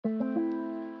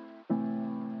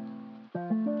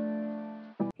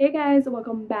Hey guys,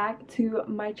 welcome back to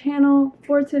my channel.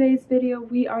 For today's video,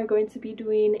 we are going to be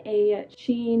doing a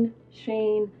Shein,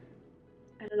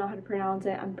 I don't know how to pronounce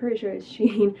it, I'm pretty sure it's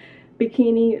Shein,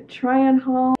 bikini try-on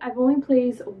haul. I've only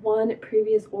placed one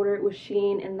previous order with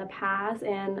Shein in the past,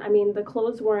 and I mean, the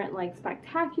clothes weren't like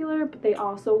spectacular, but they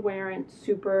also weren't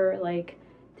super like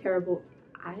terrible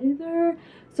either.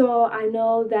 So I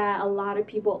know that a lot of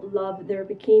people love their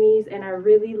bikinis, and I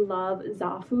really love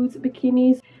Zaful's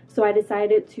bikinis. So I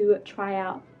decided to try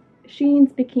out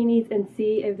Shein's bikinis and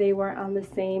see if they were on the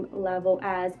same level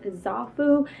as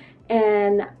Zaful.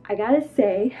 And I gotta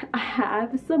say, I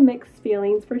have some mixed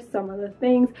feelings for some of the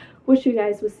things, which you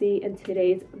guys will see in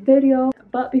today's video.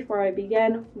 But before I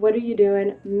begin, what are you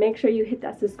doing? Make sure you hit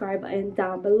that subscribe button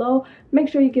down below. Make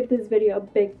sure you give this video a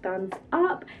big thumbs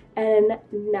up. And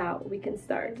now we can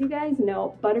start. As you guys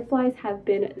know, butterflies have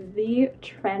been the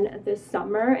trend this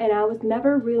summer, and I was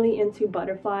never really into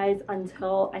butterflies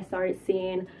until I started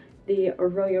seeing the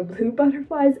royal blue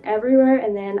butterflies everywhere,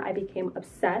 and then I became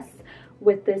obsessed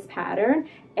with this pattern.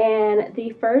 And the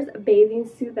first bathing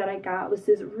suit that I got was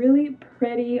this really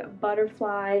pretty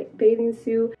butterfly bathing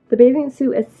suit. The bathing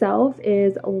suit itself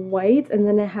is white, and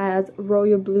then it has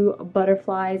royal blue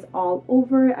butterflies all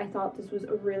over it. I thought this was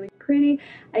really pretty.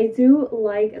 I do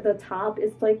like the top.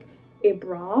 It's like a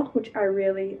bra, which I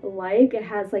really like. It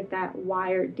has like that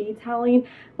wire detailing.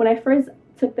 When I first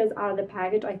took this out of the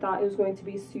package, I thought it was going to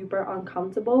be super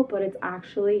uncomfortable, but it's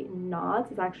actually not.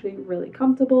 It's actually really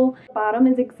comfortable. The bottom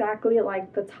is exactly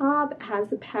like the top. It has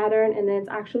the pattern, and then it's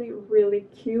actually really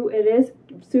cute. It is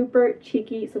super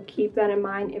cheeky, so keep that in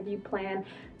mind if you plan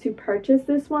to purchase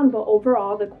this one. But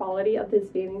overall, the quality of this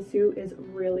bathing suit is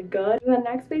really good. The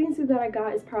next bathing suit that I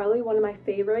got is probably one of my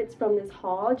favorites from this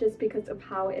haul, just because of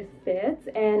how it fits,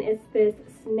 and it's this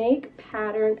snake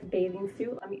pattern bathing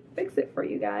suit. Let me fix it for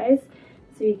you guys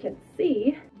so you can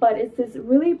see, but it's this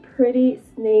really pretty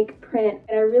snake print,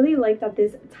 and I really like that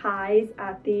this ties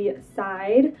at the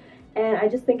side, and I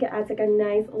just think it adds like a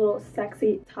nice little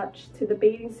sexy touch to the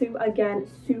bathing suit. Again,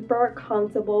 super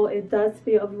comfortable. It does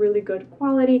feel of really good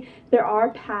quality. There are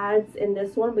pads in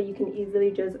this one, but you can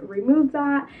easily just remove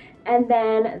that. And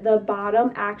then the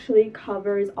bottom actually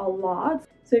covers a lot.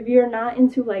 So if you're not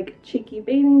into like cheeky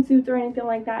bathing suits or anything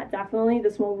like that, definitely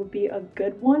this one would be a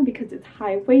good one because it's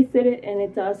high-waisted and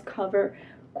it does cover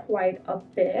quite a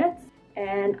bit.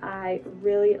 And I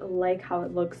really like how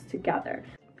it looks together.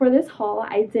 For this haul,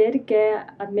 I did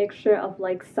get a mixture of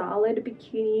like solid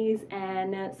bikinis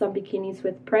and some bikinis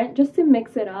with print just to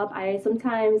mix it up. I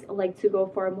sometimes like to go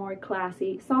for a more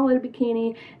classy solid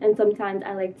bikini, and sometimes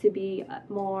I like to be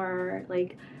more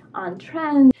like on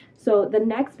trend. So the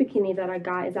next bikini that I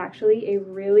got is actually a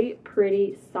really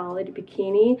pretty solid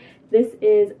bikini. This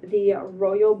is the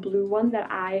royal blue one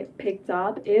that I picked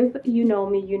up. If you know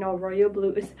me, you know royal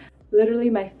blue is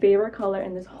literally my favorite color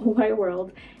in this whole wide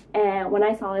world. And when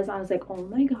I saw this, I was like, oh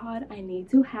my god, I need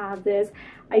to have this.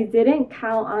 I didn't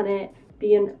count on it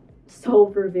being so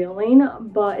revealing,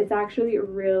 but it's actually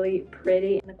really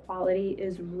pretty and the quality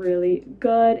is really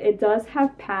good. It does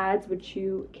have pads which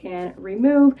you can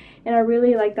remove, and I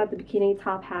really like that the bikini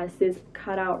top has this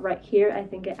cutout right here. I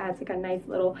think it adds like a nice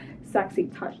little sexy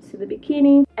touch to the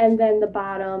bikini. And then the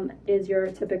bottom is your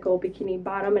typical bikini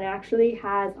bottom. It actually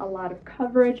has a lot of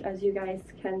coverage, as you guys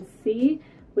can see,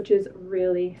 which is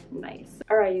really nice.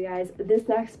 Alright you guys, this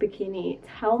next bikini,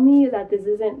 tell me that this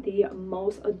isn't the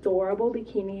most adorable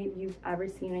bikini you've ever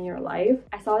seen in your life.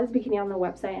 I saw this bikini on the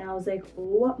website and I was like,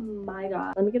 oh my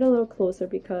god. Let me get a little closer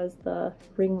because the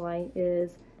ring light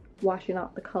is washing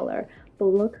out the color. But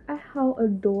look at how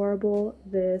adorable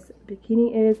this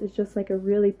bikini is. It's just like a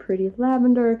really pretty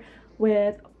lavender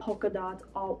with polka dots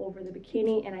all over the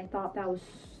bikini, and I thought that was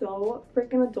so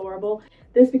freaking adorable.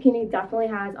 This bikini definitely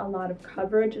has a lot of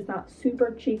coverage. It's not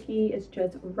super cheeky, it's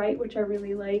just right, which I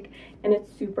really like, and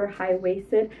it's super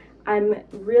high-waisted. I'm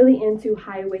really into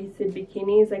high-waisted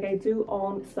bikinis. Like, I do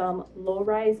own some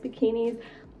low-rise bikinis,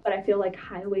 but I feel like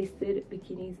high-waisted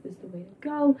bikinis is the way to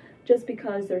go just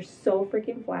because they're so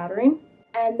freaking flattering.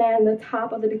 And then the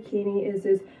top of the bikini is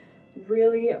this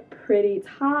really pretty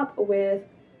top with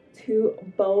two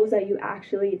bows that you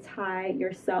actually tie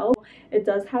yourself. It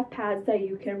does have pads that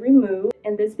you can remove,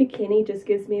 and this bikini just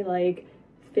gives me like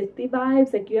 50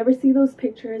 vibes. Like, you ever see those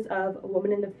pictures of a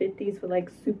woman in the 50s with like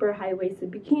super high-waisted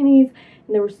bikinis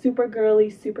and they were super girly,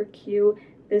 super cute?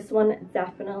 This one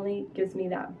definitely gives me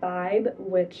that vibe,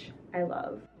 which I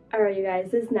love. Alright you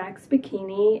guys, this next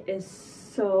bikini is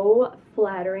so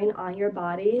flattering on your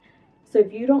body. So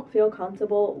if you don't feel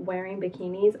comfortable wearing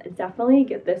bikinis, definitely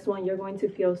get this one. You're going to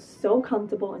feel so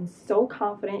comfortable and so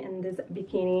confident in this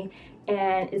bikini.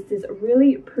 And it's this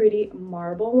really pretty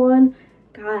marble one.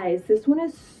 Guys, this one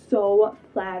is so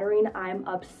flattering. I'm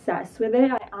obsessed with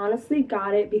it. I honestly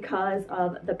got it because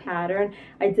of the pattern.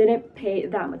 I didn't pay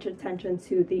that much attention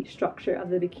to the structure of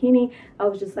the bikini. I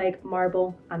was just like,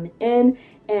 marble, I'm in.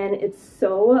 And it's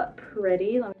so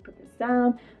pretty. Let me put this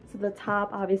down. So the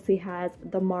top obviously has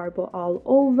the marble all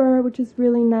over, which is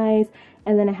really nice.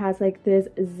 And then it has like this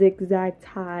zigzag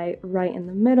tie right in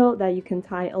the middle that you can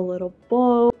tie a little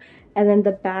bow. And then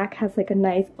the back has like a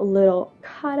nice little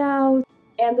cutout.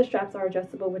 And the straps are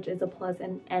adjustable, which is a plus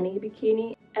in any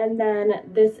bikini. And then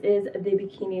this is the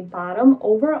bikini bottom.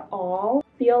 Overall,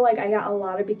 I feel like I got a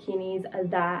lot of bikinis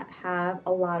that have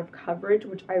a lot of coverage,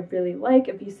 which I really like.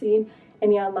 If you've seen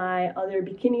any of my other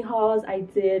bikini hauls, I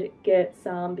did get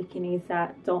some bikinis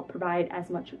that don't provide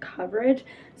as much coverage.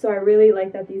 So I really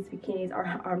like that these bikinis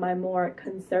are my more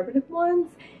conservative ones,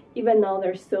 even though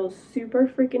they're still super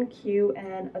freaking cute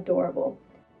and adorable.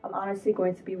 I'm honestly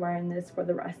going to be wearing this for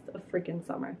the rest of freaking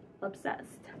summer.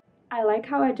 Obsessed. I like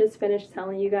how I just finished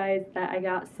telling you guys that I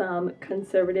got some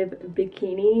conservative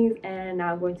bikinis, and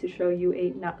now I'm going to show you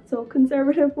a not so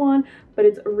conservative one, but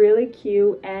it's really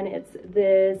cute, and it's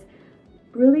this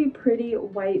really pretty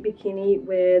white bikini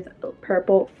with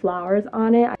purple flowers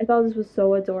on it. I thought this was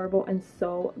so adorable and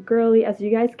so girly. As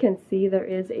you guys can see, there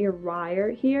is a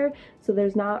wire here, so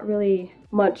there's not really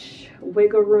much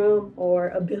wiggle room or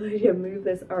ability to move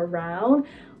this around,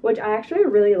 which I actually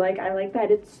really like. I like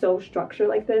that it's so structured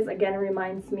like this. Again, it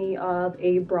reminds me of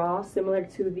a bra similar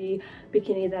to the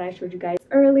bikini that I showed you guys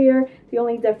earlier. The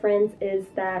only difference is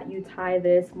that you tie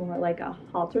this more like a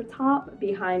halter top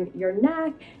behind your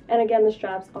neck, and again, the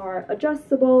straps are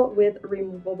adjustable with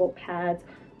removable pads.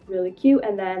 Really cute.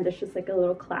 And then there's just like a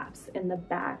little clasp in the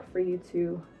back for you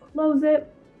to close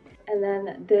it. And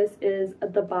then this is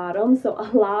the bottom, so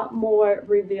a lot more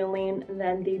revealing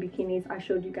than the bikinis I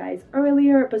showed you guys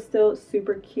earlier, but still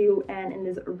super cute and in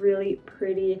this really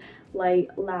pretty light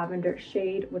lavender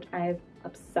shade, which I'm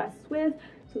obsessed with.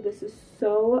 So this is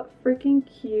so freaking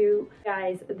cute.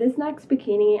 Guys, this next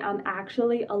bikini I'm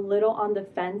actually a little on the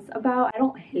fence about. I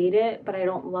don't hate it, but I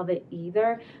don't love it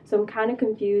either. So I'm kind of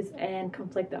confused and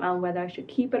conflicted on whether I should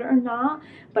keep it or not.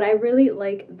 But I really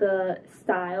like the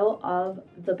style of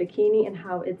the bikini and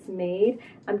how it's made.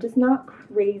 I'm just not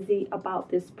crazy about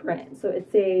this print. So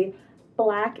it's a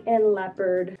black and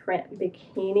leopard print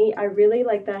bikini. I really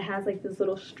like that it has like this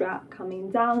little strap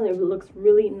coming down. It looks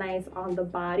really nice on the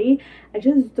body. I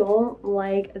just don't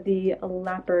like the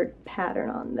leopard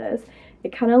pattern on this.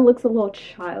 It kind of looks a little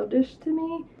childish to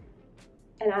me,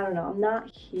 and I don't know, I'm not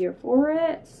here for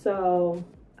it, so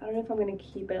I don't know if I'm going to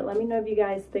keep it. Let me know if you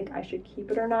guys think I should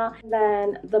keep it or not.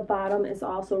 Then the bottom is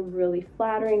also really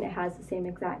flattering. It has the same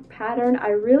exact pattern. I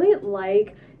really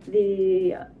like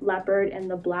the leopard and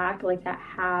the black, like that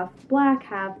half black,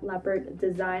 half leopard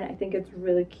design. I think it's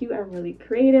really cute and really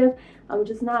creative. I'm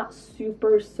just not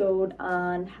super sold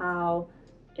on how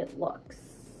it looks,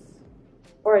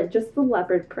 or just the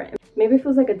leopard print. Maybe if it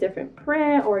was like a different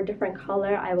print or a different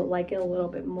color, I would like it a little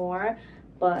bit more,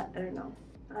 but I don't know.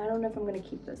 I don't know if I'm going to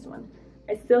keep this one.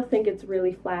 I still think it's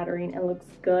really flattering and looks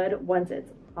good once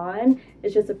it's on.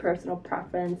 It's just a personal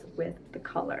preference with the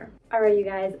color. Alright, you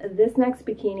guys, this next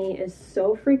bikini is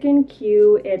so freaking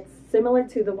cute. It's similar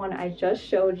to the one I just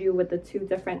showed you with the two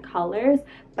different colors,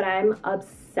 but I'm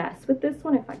obsessed with this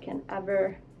one if I can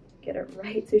ever get it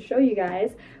right to show you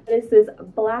guys. But it's this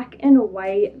black and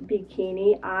white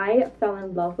bikini. I fell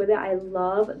in love with it. I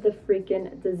love the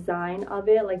freaking design of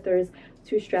it. Like there's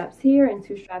two straps here and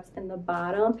two straps in the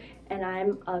bottom, and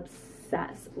I'm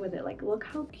obsessed with it. Like look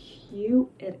how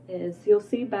cute it is. You'll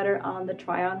see better on the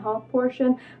try on haul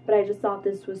portion, but I just thought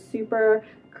this was super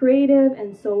creative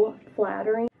and so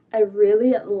flattering. I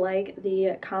really like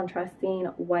the contrasting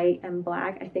white and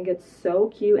black. I think it's so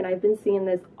cute, and I've been seeing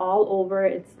this all over.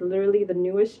 It's literally the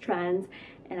newest trend,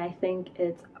 and I think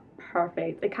it's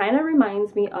perfect. It kind of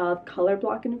reminds me of color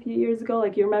blocking a few years ago.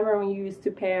 Like you remember when you used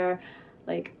to pair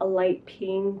like a light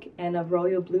pink and a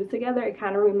royal blue together? It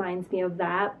kind of reminds me of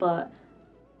that, but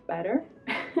better.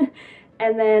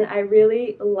 And then I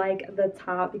really like the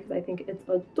top because I think it's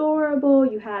adorable.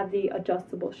 You have the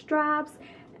adjustable straps,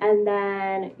 and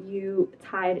then you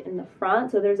tie it in the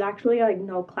front. So there's actually like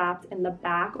no clasp in the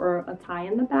back or a tie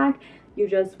in the back. You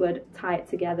just would tie it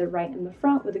together right in the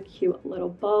front with a cute little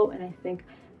bow, and I think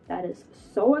that is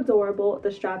so adorable.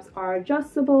 The straps are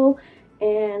adjustable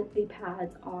and the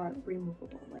pads are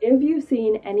removable. If you've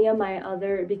seen any of my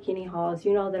other bikini hauls,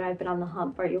 you know that I've been on the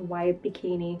hunt for a white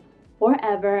bikini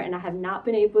forever and I have not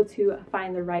been able to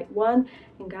find the right one,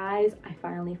 and guys, I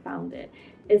finally found it.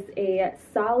 It's a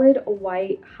solid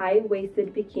white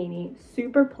high-waisted bikini,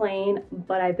 super plain,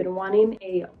 but I've been wanting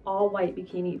a all-white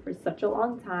bikini for such a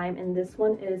long time, and this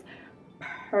one is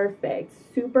perfect.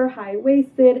 Super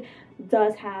high-waisted,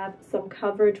 does have some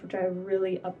coverage, which I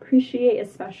really appreciate,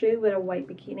 especially with a white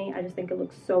bikini. I just think it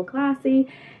looks so classy.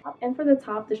 And for the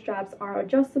top, the straps are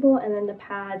adjustable and then the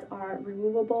pads are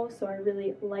removable, so I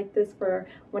really like this for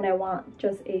when I want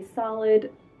just a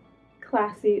solid,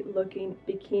 classy looking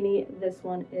bikini. This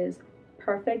one is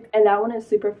perfect, and that one is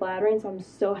super flattering, so I'm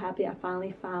so happy I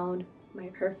finally found my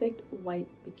perfect white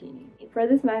bikini. For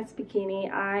this next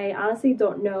bikini, I honestly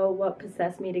don't know what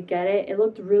possessed me to get it. It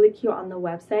looked really cute on the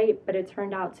website, but it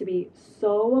turned out to be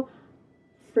so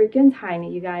freaking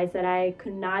tiny, you guys, that I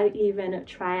could not even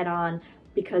try it on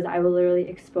because I will literally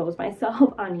expose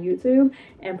myself on YouTube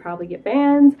and probably get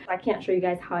banned. I can't show you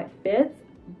guys how it fits,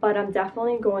 but I'm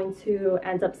definitely going to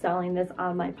end up selling this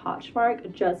on my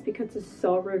Poshmark just because it's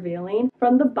so revealing.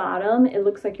 From the bottom, it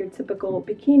looks like your typical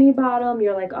bikini bottom.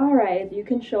 You're like, all right, you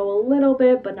can show a little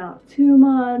bit, but not too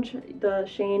much. The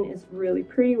Shein is really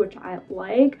pretty, which I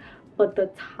like, but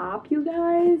the top, you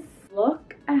guys,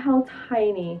 look at how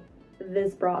tiny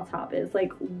this bra top is.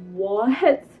 Like,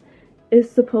 what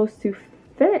is supposed to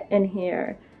fit in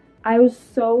here? I was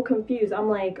so confused. I'm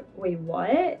like, wait,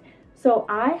 what? So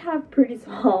I have pretty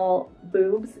small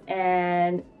boobs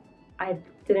and I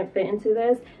didn't fit into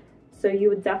this. So you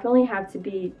would definitely have to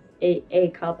be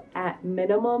A cup at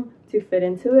minimum to fit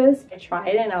into this. I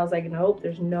tried it and I was like, nope,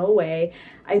 there's no way.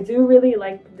 I do really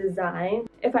like the design.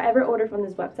 If I ever order from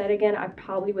this website again, I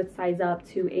probably would size up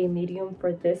to a medium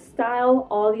for this style.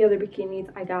 All the other bikinis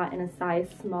I got in a size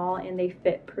small and they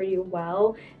fit pretty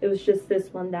well. It was just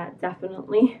this one that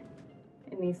definitely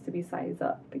it needs to be sized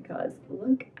up because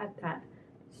look at that.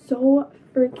 So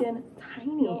freaking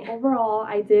tiny. Overall,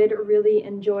 I did really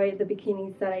enjoy the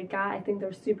bikinis that I got. I think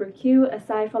they're super cute.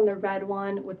 Aside from the red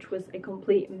one, which was a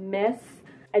complete miss,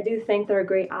 I do think they're a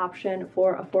great option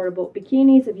for affordable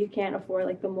bikinis if you can't afford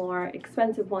like the more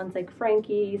expensive ones like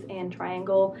Frankie's and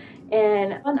Triangle.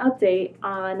 And an update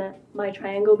on my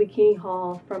Triangle bikini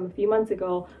haul from a few months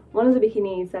ago, one of the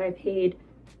bikinis that I paid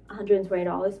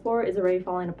 $120 for is already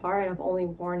falling apart and I've only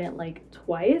worn it like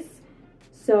twice.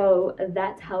 So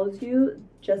that tells you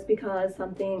just because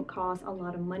something costs a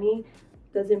lot of money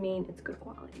doesn't mean it's good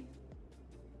quality.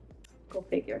 Go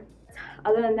figure.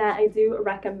 Other than that, I do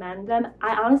recommend them.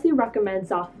 I honestly recommend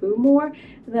Zaful more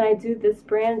than I do this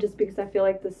brand just because I feel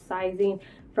like the sizing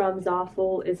from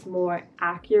Zaful is more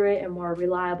accurate and more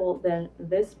reliable than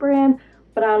this brand.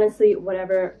 But honestly,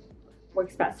 whatever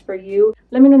works best for you.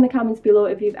 Let me know in the comments below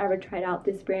if you've ever tried out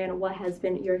this brand. What has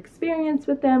been your experience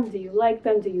with them? Do you like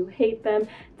them? Do you hate them?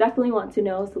 Definitely want to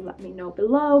know, so let me know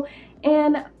below.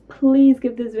 And please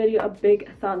give this video a big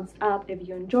thumbs up if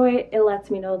you enjoy it. It lets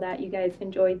me know that you guys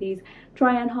enjoy these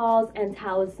try-on hauls and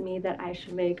tells me that I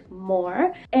should make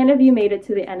more. And if you made it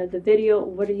to the end of the video,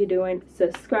 what are you doing?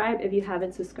 Subscribe if you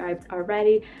haven't subscribed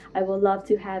already. I would love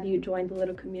to have you join the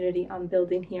little community I'm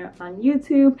building here on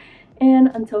YouTube. And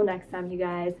until next time, you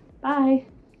guys, bye!